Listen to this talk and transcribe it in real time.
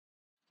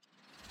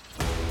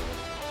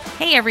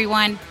Hey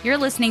everyone, you're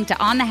listening to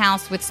On the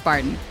House with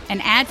Spartan,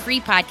 an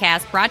ad-free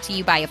podcast brought to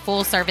you by a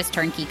full-service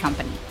turnkey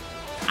company.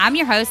 I'm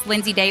your host,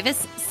 Lindsay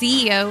Davis,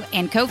 CEO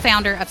and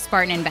co-founder of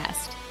Spartan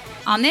Invest.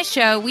 On this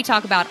show, we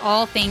talk about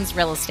all things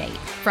real estate,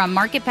 from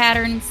market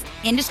patterns,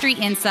 industry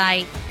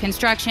insight,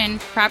 construction,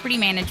 property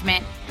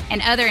management,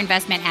 and other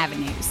investment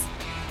avenues.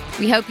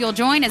 We hope you'll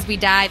join as we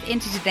dive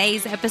into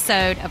today's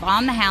episode of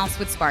On the House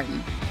with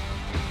Spartan.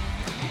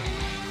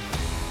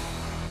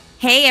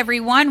 Hey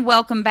everyone,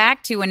 welcome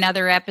back to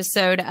another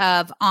episode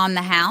of On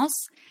the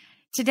House.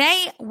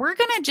 Today, we're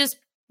going to just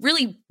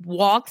really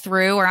walk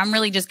through, or I'm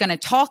really just going to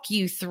talk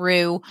you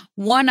through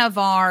one of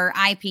our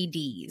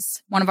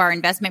IPDs, one of our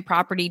investment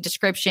property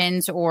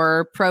descriptions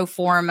or pro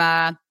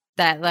forma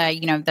that,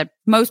 that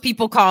most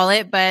people call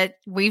it, but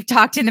we've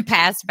talked in the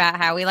past about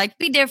how we like to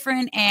be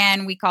different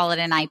and we call it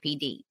an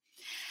IPD.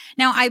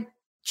 Now, I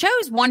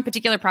chose one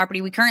particular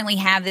property. We currently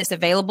have this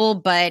available,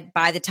 but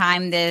by the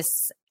time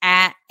this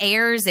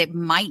airs, it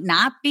might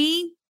not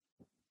be.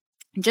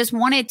 Just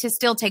wanted to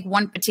still take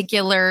one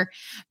particular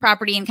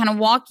property and kind of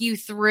walk you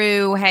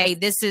through, hey,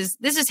 this is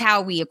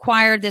how we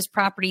acquired this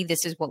property.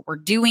 This is what we're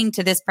doing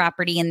to this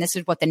property. And this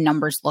is what the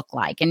numbers look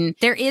like. And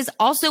there is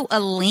also a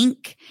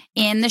link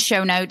in the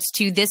show notes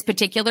to this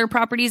particular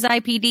property's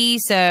IPD.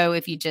 So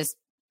if you just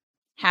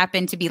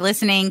happen to be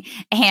listening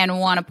and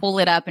want to pull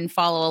it up and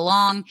follow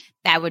along,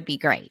 that would be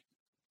great.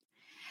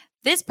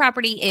 This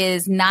property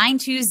is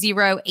 920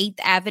 8th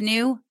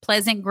Avenue,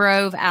 Pleasant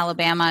Grove,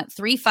 Alabama,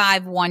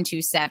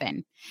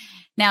 35127.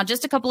 Now,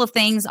 just a couple of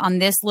things on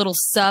this little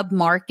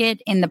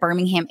sub-market in the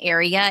Birmingham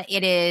area.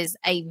 It is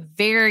a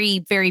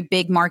very, very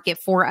big market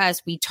for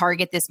us. We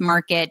target this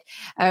market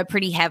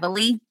pretty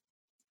heavily.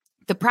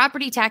 The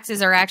property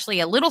taxes are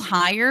actually a little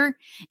higher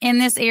in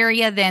this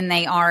area than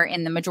they are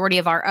in the majority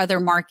of our other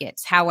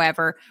markets.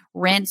 However,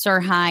 rents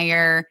are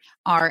higher.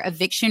 Our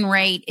eviction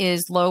rate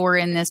is lower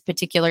in this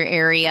particular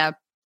area.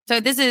 So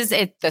this is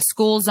it. The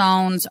school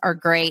zones are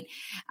great.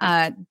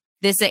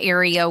 This is an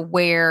area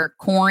where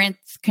Corinth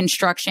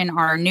Construction,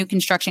 our new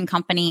construction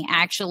company,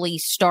 actually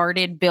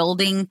started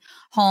building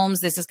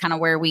homes. This is kind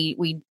of where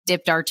we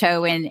dipped our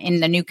toe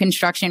in the new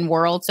construction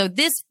world. So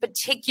this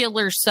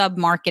particular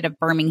submarket of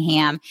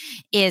Birmingham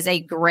is a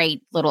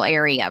great little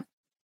area.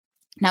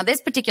 Now,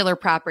 this particular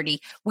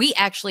property, we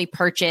actually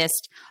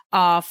purchased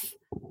off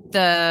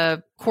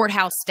the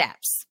courthouse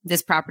steps.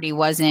 This property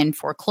was in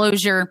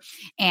foreclosure,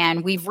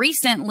 and we've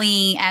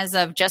recently, as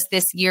of just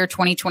this year,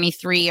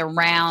 2023,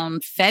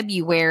 around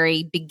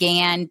February,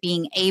 began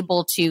being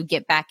able to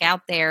get back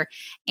out there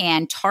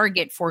and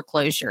target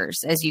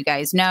foreclosures. As you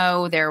guys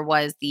know, there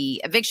was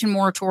the eviction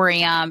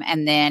moratorium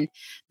and then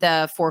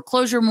the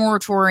foreclosure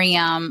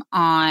moratorium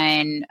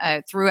on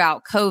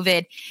throughout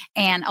COVID,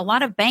 and a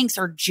lot of banks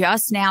are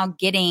just now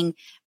getting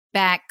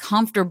back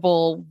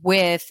comfortable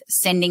with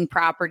sending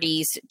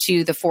properties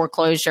to the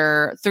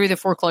foreclosure through the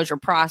foreclosure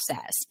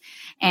process.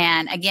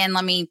 And again,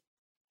 let me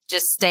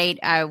just state,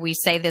 we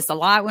say this a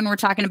lot when we're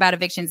talking about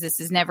evictions. This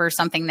is never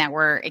something that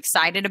we're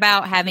excited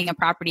about, having a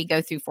property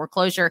go through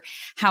foreclosure.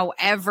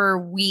 However,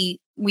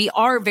 we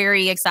are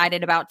very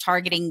excited about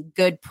targeting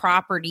good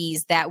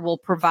properties that will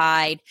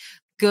provide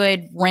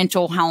good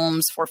rental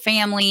homes for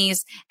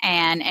families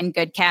and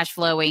good cash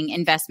flowing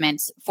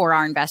investments for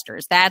our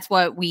investors. That's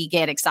what we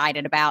get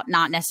excited about,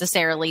 not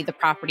necessarily the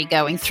property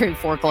going through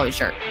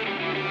foreclosure.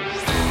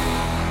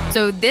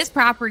 So this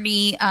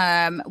property,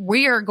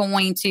 we are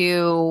going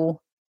to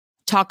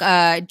talk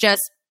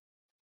just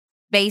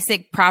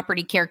basic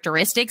property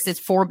characteristics.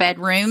 It's 4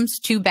 bedrooms,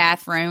 2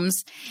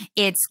 bathrooms.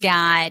 It's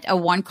got a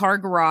 1-car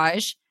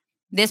garage.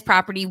 This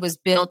property was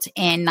built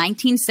in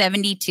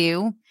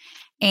 1972.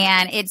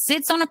 And it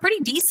sits on a pretty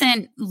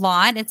decent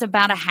lot. It's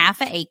about a half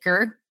an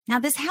acre. Now,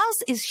 this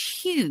house is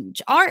huge.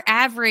 Our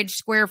average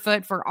square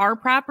foot for our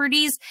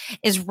properties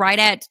is right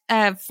at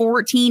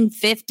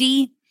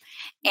 1,450.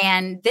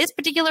 And this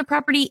particular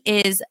property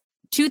is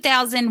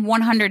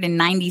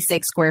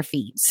 2,196 square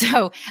feet.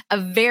 So a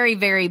very,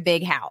 very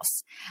big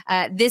house.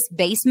 This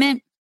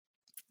basement,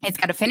 it's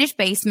got a finished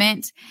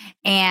basement,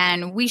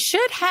 and we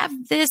should have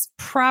this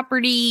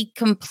property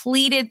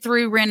completed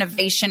through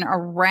renovation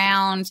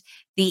around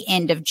the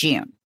end of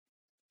June.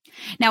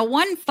 Now,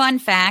 one fun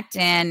fact,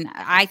 and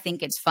I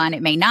think it's fun,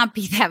 it may not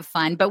be that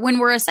fun, but when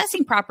we're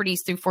assessing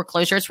properties through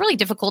foreclosure, it's really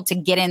difficult to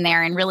get in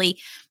there and really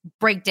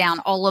break down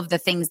all of the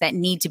things that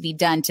need to be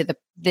done to the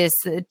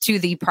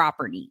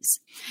properties.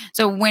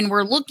 So when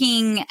we're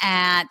looking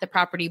at the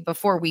property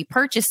before we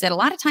purchase it, a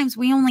lot of times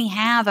we only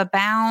have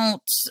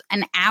about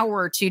an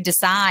hour to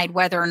decide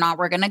whether or not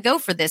we're going to go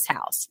for this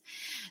house.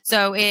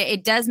 So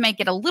it does make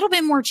it a little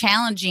bit more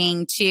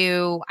challenging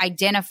to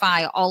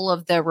identify all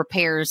of the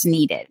repairs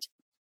needed.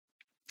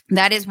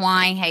 That is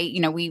why, hey,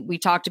 we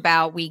talked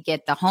about we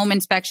get the home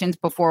inspections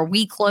before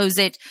we close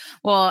it.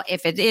 Well,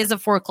 if it is a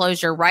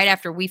foreclosure, right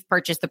after we've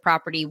purchased the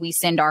property, we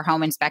send our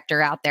home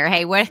inspector out there.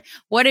 Hey, what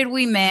did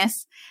we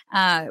miss?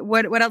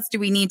 What else do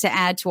we need to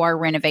add to our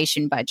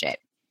renovation budget?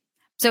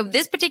 So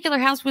this particular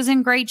house was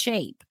in great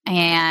shape,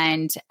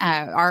 and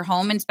our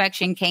home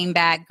inspection came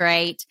back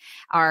great.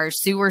 Our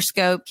sewer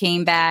scope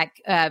came back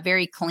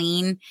very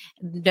clean.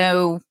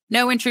 No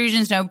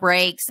intrusions, no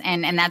breaks,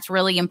 and that's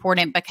really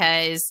important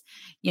because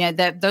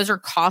those are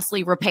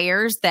costly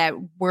repairs that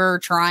we're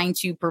trying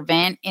to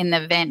prevent in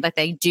the event that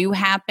they do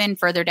happen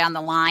further down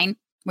the line.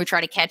 We try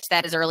to catch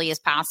that as early as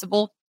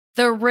possible.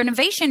 The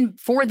renovation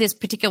for this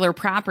particular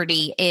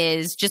property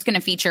is just going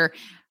to feature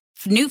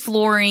new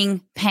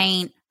flooring,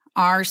 paint,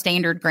 our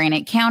standard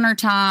granite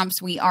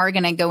countertops. We are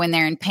going to go in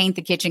there and paint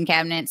the kitchen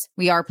cabinets.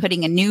 We are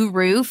putting a new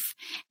roof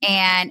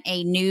and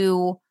a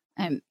new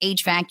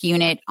HVAC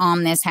unit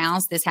on this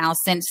house. This house,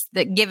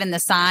 given the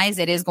size,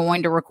 it is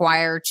going to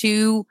require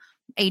 2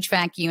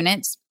 HVAC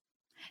units.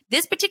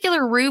 This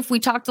particular roof,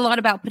 we talked a lot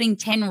about putting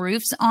 10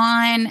 roofs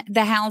on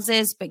the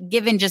houses, but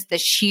given just the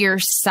sheer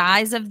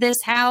size of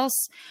this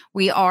house,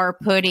 we are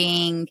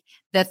putting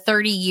the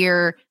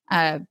 30-year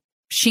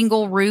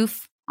shingle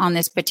roof on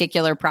this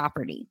particular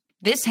property.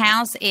 This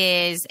house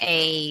is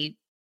a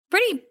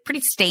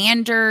pretty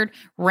standard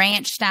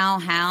ranch style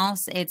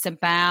house. It's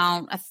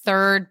about a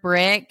third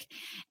brick,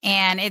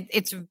 and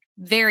it's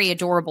very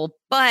adorable.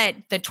 But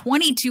the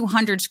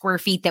 2,200 square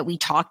feet that we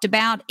talked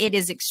about, it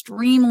is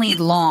extremely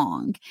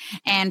long.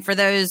 And for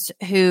those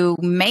who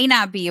may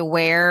not be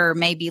aware or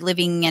may be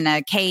living in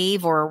a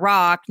cave or a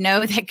rock,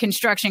 know that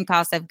construction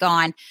costs have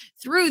gone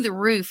through the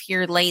roof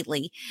here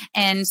lately.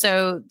 And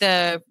so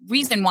the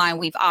reason why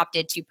we've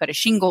opted to put a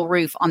shingle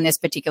roof on this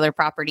particular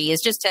property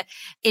is just to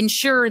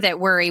ensure that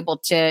we're able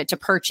to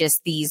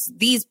purchase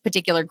these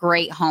particular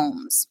great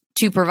homes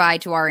to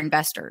provide to our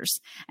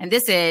investors. And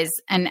this is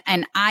an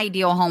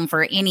ideal home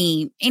for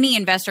any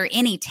investor,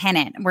 any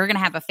tenant. We're going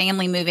to have a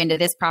family move into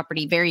this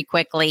property very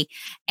quickly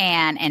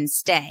and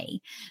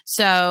stay.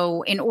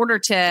 So in order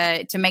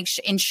to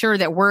ensure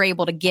that we're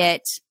able to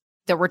get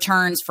the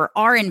returns for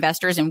our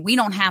investors and we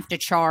don't have to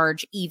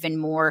charge even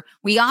more,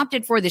 we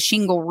opted for the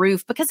shingle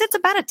roof because it's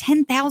about a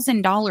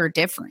 $10,000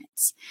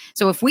 difference.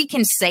 So if we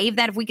can save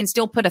that, if we can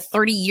still put a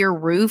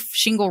 30-year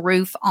shingle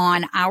roof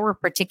on our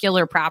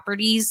particular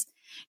properties,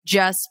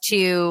 just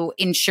to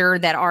ensure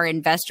that our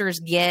investors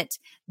get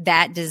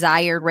that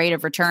desired rate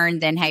of return,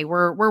 then hey,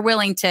 we're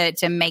willing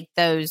to make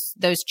those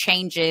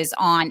changes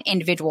on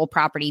individual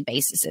property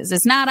bases.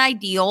 It's not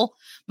ideal,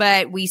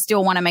 but we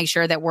still want to make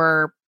sure that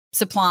we're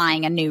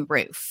supplying a new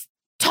roof.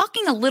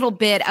 Talking a little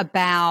bit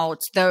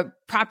about the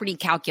property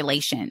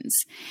calculations,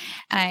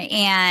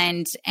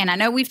 and I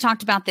know we've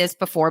talked about this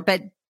before,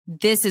 but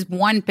this is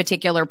one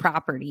particular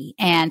property.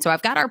 And so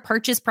I've got our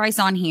purchase price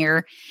on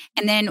here,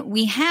 and then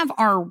we have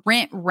our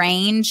rent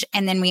range,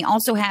 and then we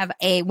also have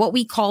what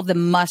we call the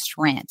must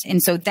rent.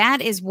 And so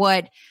that is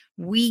what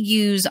we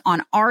use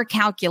on our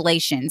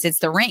calculations. It's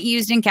the rent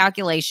used in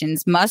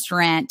calculations, must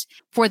rent.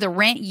 For the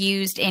rent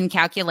used in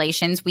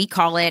calculations, we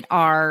call it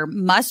our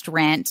must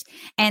rent.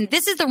 And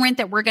this is the rent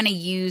that we're going to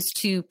use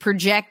to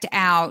project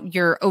out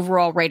your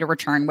overall rate of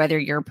return, whether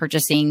you're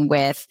purchasing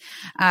with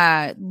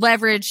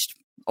leveraged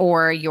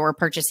or you're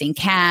purchasing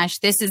cash.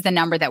 This is the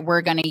number that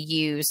we're going to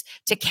use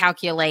to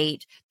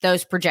calculate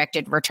those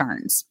projected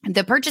returns.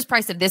 The purchase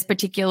price of this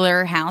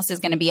particular house is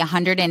going to be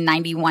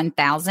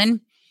 $191,000.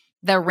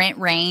 The rent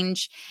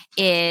range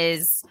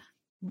is,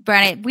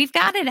 but we've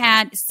got it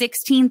at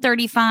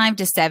 $1,635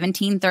 to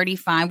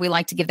 $1,735. We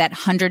like to give that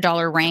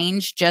 $100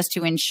 range just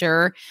to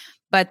ensure.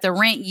 But the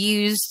rent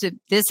used,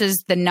 this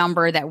is the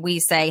number that we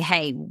say,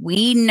 hey,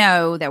 we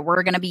know that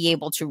we're going to be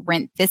able to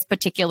rent this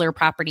particular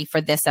property for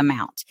this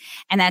amount.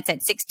 And that's at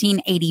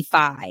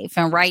 $1,685,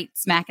 and right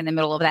smack in the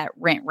middle of that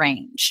rent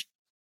range.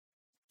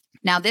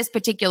 Now, this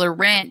particular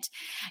rent,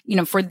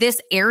 for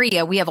this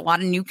area, we have a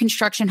lot of new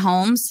construction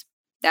homes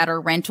that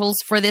are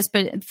rentals for this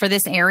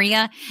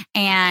area,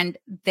 and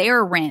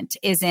their rent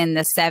is in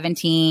the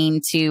 $1,700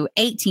 to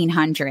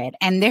 $1,800,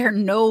 and they're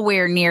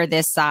nowhere near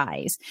this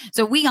size.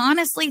 So we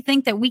honestly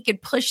think that we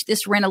could push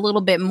this rent a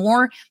little bit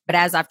more, but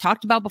as I've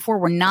talked about before,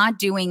 we're not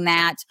doing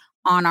that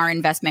on our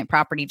investment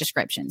property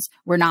descriptions.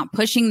 We're not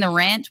pushing the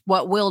rent.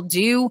 What we'll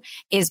do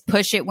is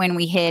push it when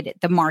we hit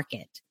the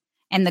market,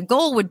 and the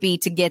goal would be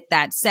to get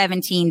that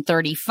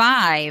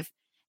 $1,735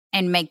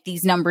 and make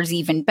these numbers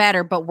even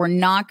better, but we're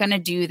not going to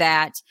do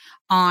that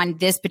on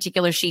this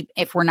particular sheet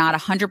if we're not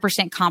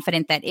 100%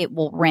 confident that it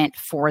will rent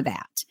for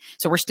that.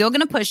 So we're still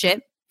going to push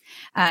it.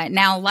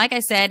 Now, like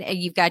I said,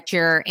 you've got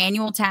your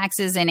annual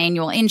taxes and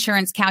annual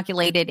insurance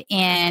calculated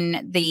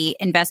in the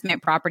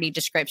investment property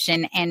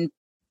description, and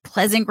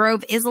Pleasant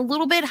Grove is a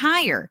little bit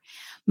higher.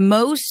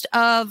 Most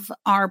of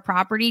our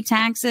property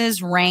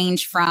taxes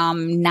range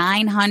from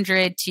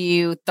 $900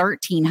 to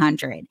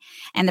 $1,300.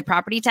 And the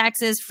property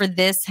taxes for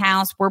this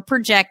house, we're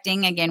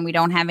projecting, again, we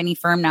don't have any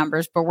firm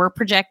numbers, but we're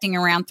projecting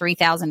around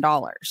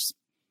 $3,000.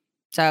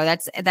 So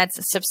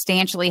that's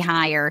substantially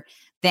higher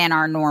than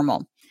our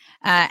normal.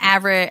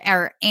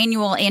 Our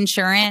annual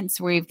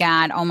insurance, we've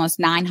got almost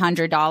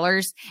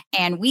 $900,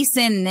 and we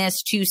send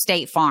this to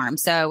State Farm.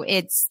 So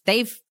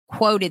they've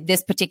quoted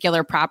this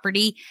particular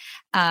property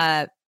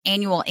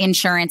annual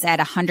insurance at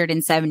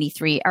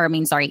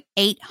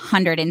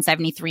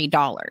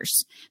 $873.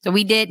 So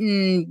we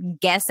didn't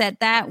guess at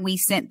that. We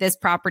sent this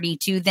property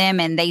to them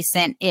and they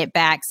sent it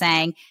back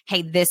saying,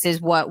 hey, this is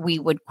what we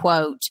would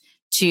quote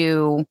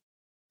to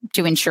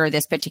insure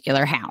this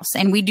particular house.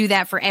 And we do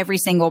that for every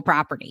single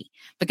property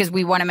because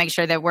we want to make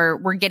sure that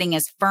we're getting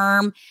as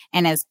firm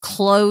and as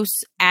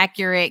close,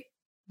 accurate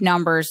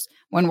numbers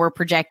when we're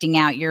projecting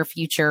out your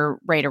future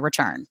rate of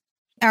return.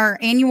 Our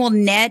annual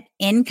net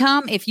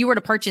income, if you were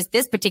to purchase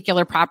this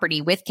particular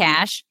property with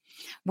cash,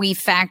 we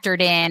factored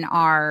in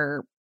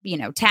our,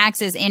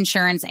 taxes,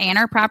 insurance, and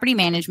our property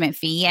management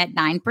fee at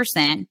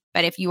 9%.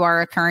 But if you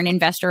are a current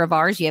investor of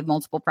ours, you have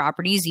multiple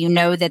properties, you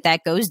know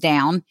that goes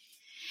down.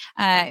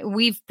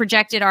 We've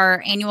projected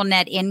our annual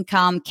net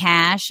income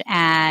cash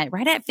at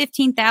right at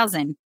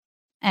 $15,000,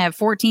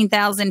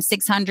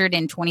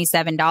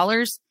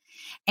 $14,627.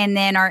 And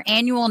then our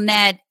annual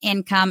net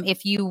income,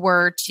 if you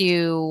were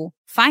to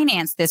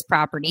finance this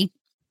property,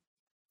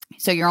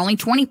 so you're only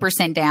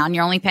 20% down,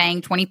 you're only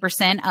paying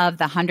 20% of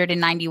the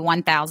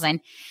 $191,000,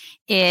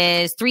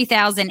 is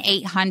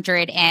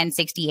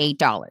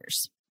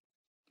 $3,868.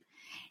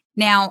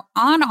 Now,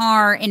 on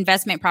our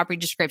investment property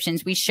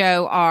descriptions, we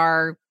show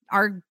our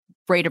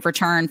rate of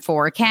return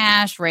for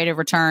cash, rate of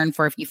return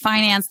for if you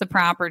finance the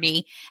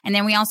property. And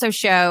then we also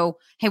show,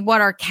 hey,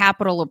 what our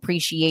capital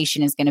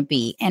appreciation is going to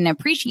be. And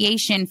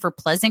appreciation for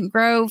Pleasant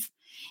Grove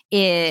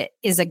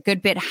is a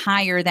good bit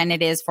higher than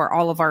it is for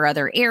all of our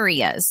other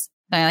areas.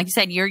 Like I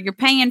said, you're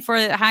paying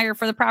higher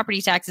for the property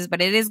taxes,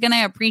 but it is going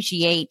to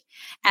appreciate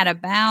at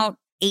about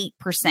 8%.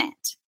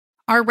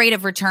 Our rate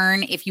of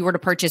return, if you were to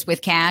purchase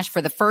with cash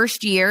for the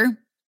first year,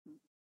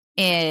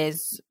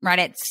 is right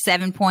at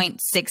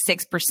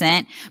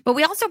 7.66%. But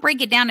we also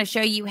break it down to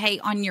show you, hey,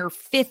 on your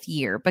fifth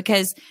year,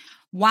 because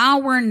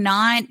while we're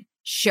not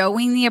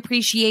showing the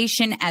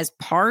appreciation as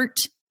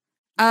part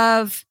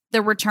of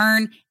the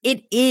return,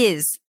 it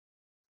is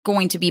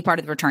going to be part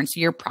of the return. So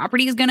your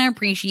property is going to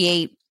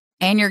appreciate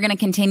and you're going to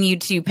continue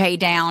to pay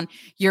down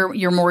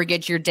your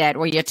mortgage, your debt,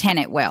 or your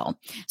tenant will.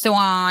 So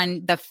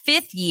on the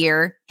fifth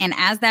year, and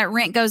as that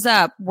rent goes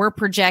up, we're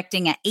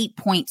projecting an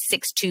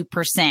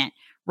 8.62%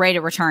 rate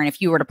of return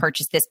if you were to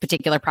purchase this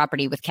particular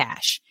property with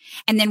cash.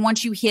 And then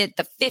once you hit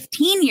the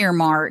 15-year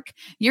mark,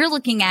 you're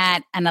looking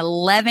at an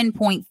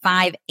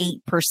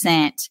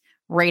 11.58%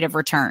 rate of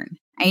return.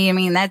 I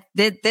mean,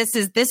 this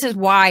is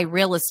why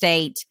real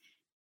estate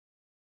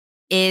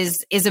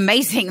is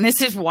amazing.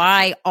 This is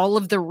why all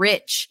of the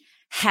rich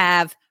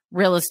have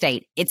real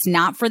estate. It's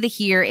not for the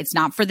here. It's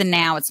not for the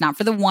now. It's not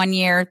for the 1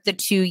 year, the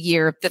 2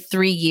 year, the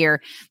 3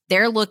 year.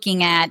 They're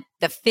looking at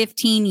the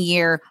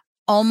 15-year,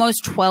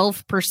 almost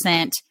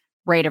 12%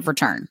 rate of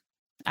return.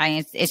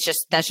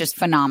 That's just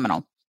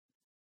phenomenal.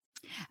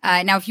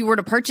 Now, if you were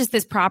to purchase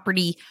this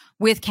property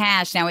with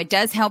cash, now it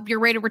does help your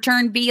rate of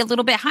return be a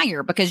little bit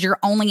higher because you're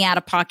only out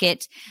of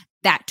pocket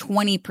that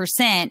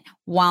 20%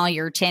 while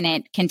your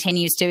tenant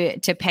continues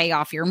to pay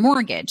off your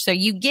mortgage. So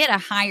you get a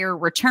higher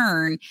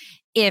return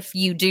if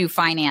you do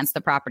finance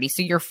the property.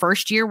 So your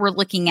first year, we're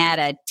looking at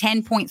a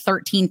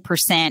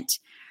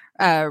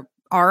 10.13%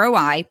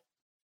 ROI.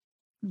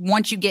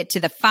 Once you get to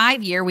the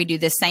 5 year, we do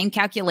the same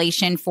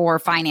calculation for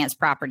finance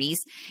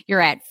properties.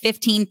 You're at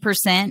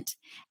 15%.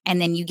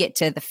 And then you get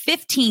to the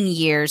 15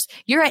 years,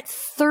 you're at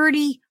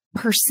 30%,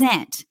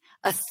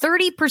 a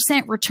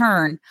 30%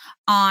 return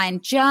on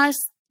just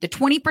the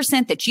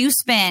 20% that you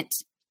spent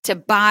to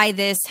buy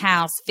this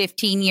house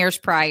 15 years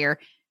prior.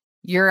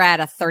 You're at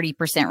a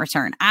 30%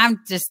 return.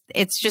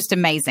 It's just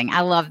amazing.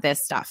 I love this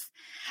stuff.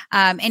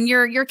 And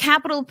your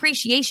capital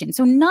appreciation.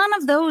 So none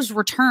of those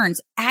returns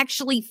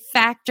actually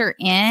factor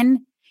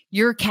in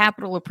your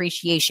capital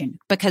appreciation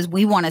because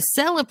we want to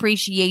sell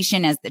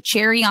appreciation as the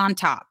cherry on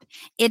top.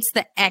 It's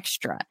the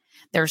extra.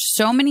 There's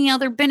so many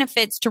other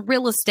benefits to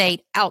real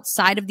estate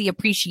outside of the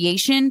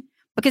appreciation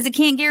because it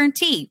can't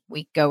guarantee.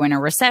 We go in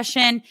a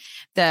recession,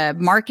 the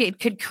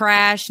market could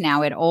crash.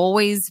 Now it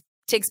always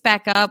ticks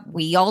back up.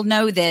 We all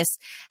know this.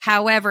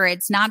 However,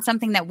 it's not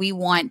something that we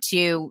want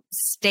to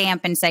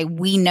stamp and say,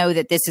 we know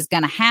that this is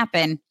going to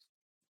happen.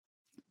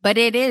 But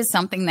it is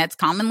something that's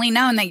commonly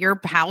known that your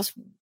house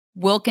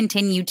will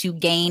continue to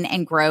gain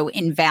and grow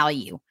in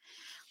value.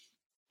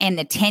 And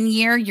the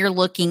 10-year, you're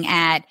looking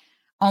at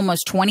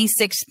almost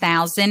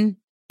 $26,000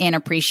 in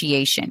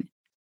appreciation.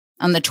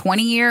 On the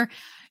 20-year,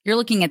 you're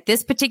looking at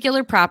this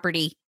particular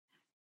property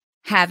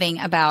having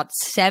about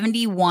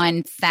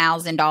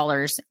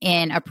 $71,000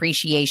 in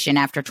appreciation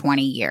after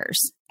 20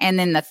 years. And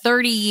then the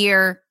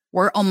 30-year,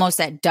 we're almost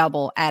at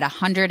double at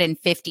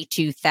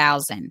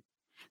 $152,000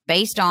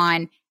 based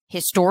on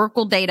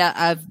historical data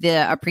of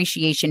the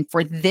appreciation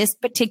for this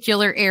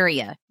particular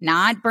area,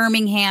 not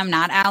Birmingham,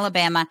 not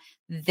Alabama,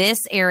 this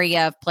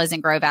area of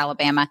Pleasant Grove,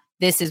 Alabama.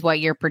 This is what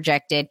you're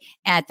projected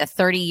at the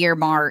 30-year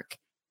mark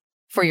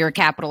for your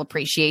capital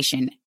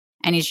appreciation.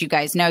 And as you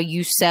guys know,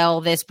 you sell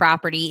this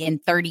property in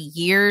 30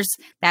 years,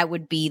 that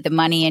would be the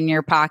money in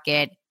your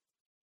pocket,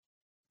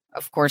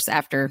 of course,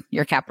 after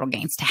your capital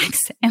gains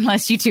tax,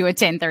 unless you do a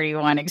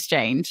 1031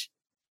 exchange.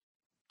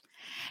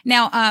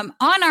 Now,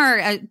 on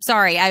our,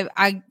 sorry,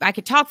 I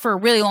could talk for a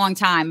really long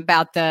time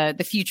about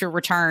the future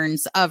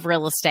returns of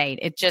real estate.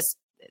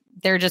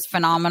 They're just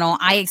phenomenal.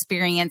 I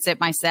experience it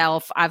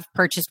myself. I've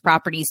purchased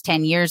properties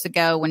 10 years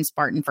ago when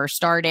Spartan first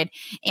started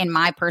in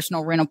my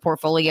personal rental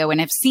portfolio and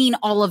have seen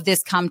all of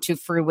this come to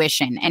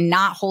fruition and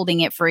not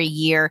holding it for a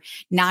year,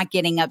 not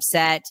getting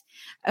upset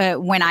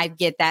when I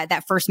get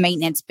that first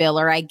maintenance bill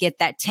or I get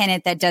that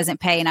tenant that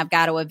doesn't pay and I've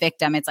got to evict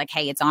them. It's like,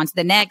 hey, it's on to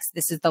the next.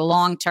 This is the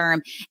long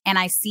term. And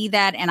I see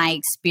that and I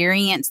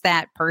experience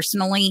that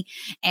personally.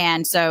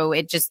 And so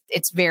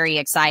it's very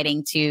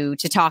exciting to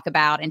talk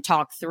about and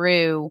talk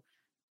through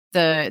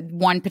the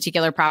one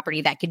particular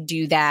property that could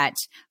do that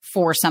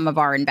for some of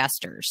our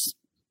investors.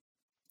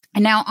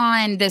 And now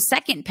on the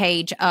second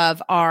page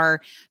of our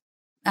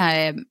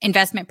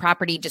investment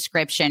property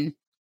description,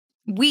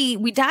 we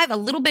dive a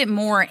little bit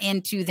more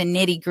into the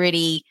nitty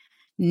gritty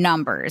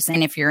numbers.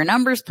 And if you're a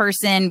numbers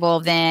person, well,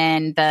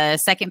 then the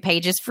second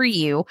page is for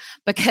you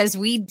because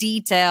we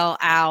detail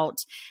out,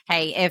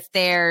 hey, if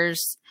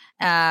there's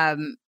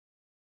any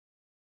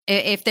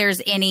if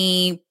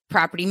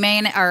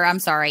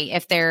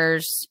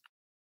there's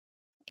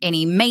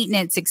any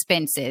maintenance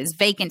expenses,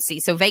 vacancy.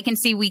 So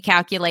vacancy, we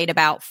calculate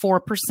about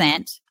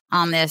 4%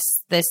 on this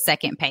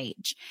second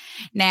page.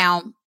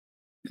 Now,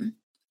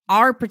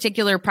 our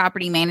particular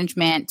property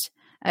management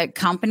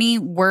company,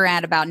 we're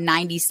at about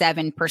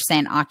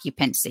 97%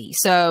 occupancy.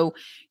 So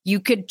you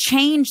could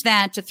change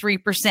that to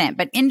 3%,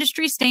 but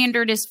industry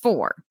standard is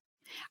 4%.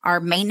 Our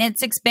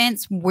maintenance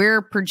expense,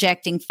 we're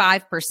projecting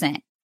 5%.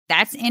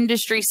 That's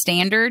industry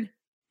standard.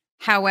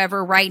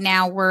 However, right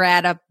now we're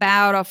at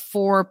about a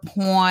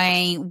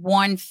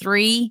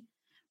 4.13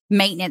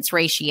 maintenance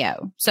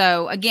ratio.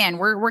 So again,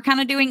 we're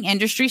kind of doing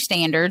industry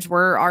standards.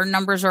 Our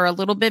numbers are a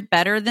little bit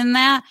better than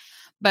that,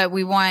 but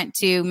we want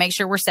to make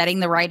sure we're setting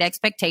the right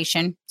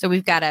expectation. So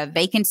we've got a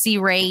vacancy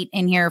rate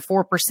in here,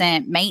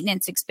 4%,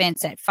 maintenance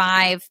expense at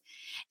 5%.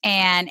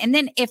 And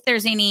then if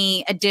there's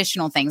any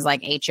additional things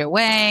like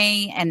HOA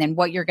and then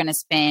what you're going to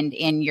spend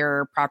in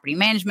your property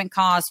management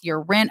costs,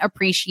 your rent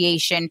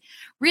appreciation,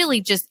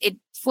 really just it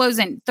throws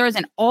in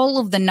all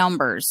of the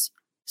numbers.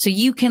 So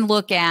you can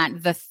look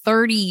at the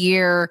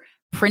 30-year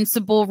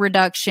principal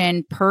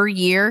reduction per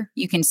year.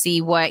 You can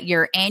see what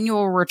your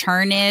annual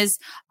return is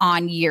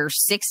on year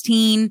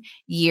 16,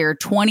 year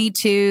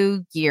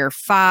 22, year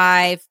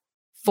 5,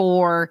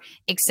 4,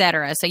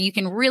 etc. So you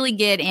can really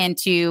get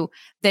into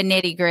the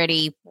nitty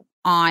gritty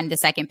on the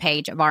second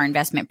page of our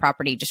investment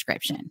property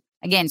description.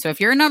 Again, so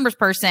if you're a numbers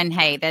person,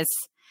 hey, this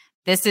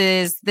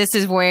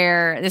is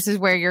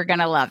where you're going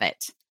to love it.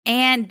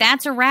 And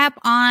that's a wrap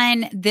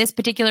on this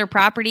particular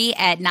property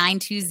at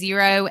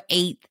 920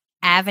 8th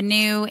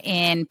Avenue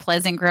in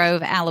Pleasant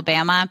Grove,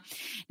 Alabama.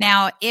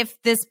 Now,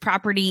 if this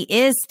property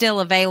is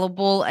still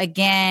available,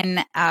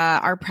 again,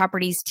 our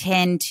properties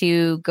tend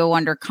to go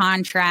under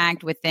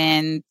contract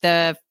within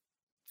the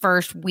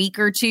first week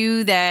or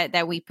two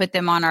that we put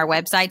them on our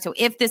website. So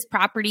if this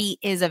property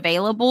is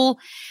available,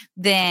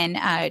 then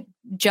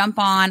jump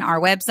on our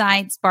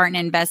website,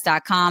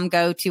 SpartanInvest.com,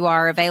 go to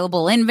our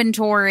available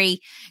inventory,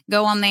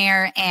 go on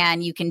there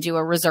and you can do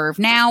a reserve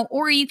now,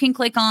 or you can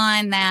click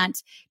on that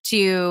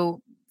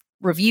to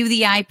review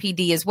the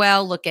IPD as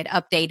well, look at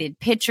updated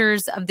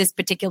pictures of this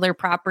particular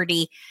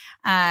property.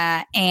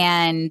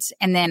 And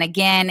then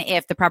again,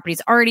 if the property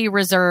is already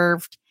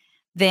reserved,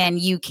 then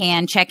you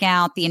can check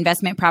out the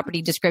investment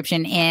property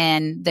description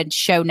in the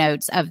show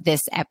notes of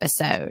this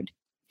episode.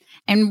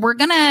 And we're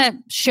going to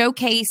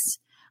showcase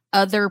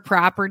other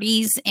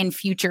properties in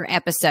future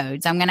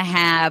episodes. I'm going to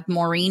have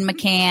Maureen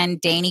McCann,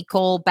 Danny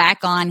Cole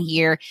back on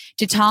here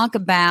to talk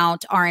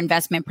about our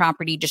investment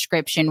property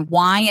description,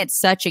 why it's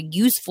such a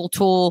useful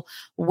tool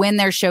when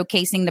they're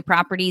showcasing the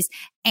properties,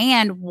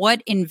 and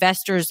what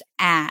investors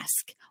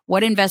ask.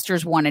 What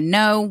investors want to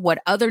know, what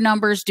other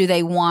numbers do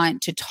they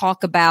want to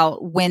talk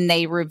about when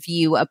they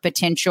review a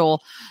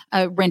potential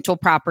rental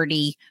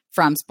property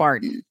from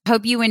Spartan.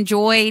 Hope you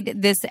enjoyed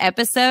this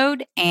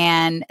episode,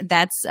 and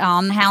that's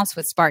On the House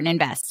with Spartan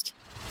Invest.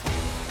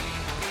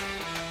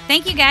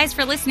 Thank you guys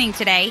for listening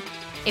today.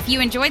 If you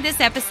enjoyed this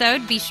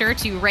episode, be sure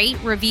to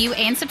rate, review,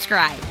 and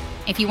subscribe.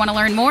 If you want to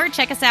learn more,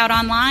 check us out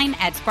online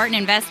at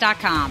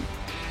SpartanInvest.com.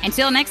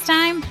 Until next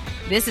time,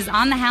 this is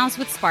On the House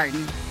with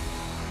Spartan.